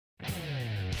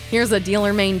Here's a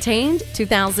dealer-maintained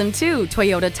 2002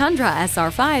 Toyota Tundra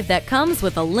SR5 that comes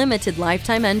with a limited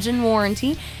lifetime engine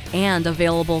warranty and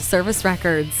available service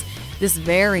records. This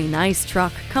very nice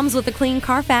truck comes with a clean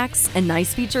Carfax and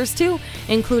nice features too,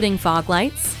 including fog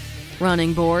lights,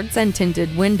 running boards, and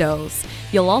tinted windows.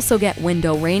 You'll also get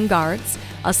window rain guards,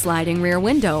 a sliding rear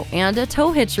window, and a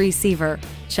tow hitch receiver.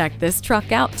 Check this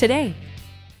truck out today.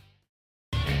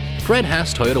 Fred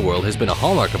Haas Toyota World has been a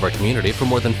hallmark of our community for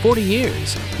more than 40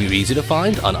 years. We're easy to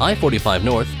find on I-45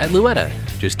 North at Louetta,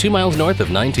 just 2 miles north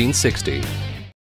of 1960.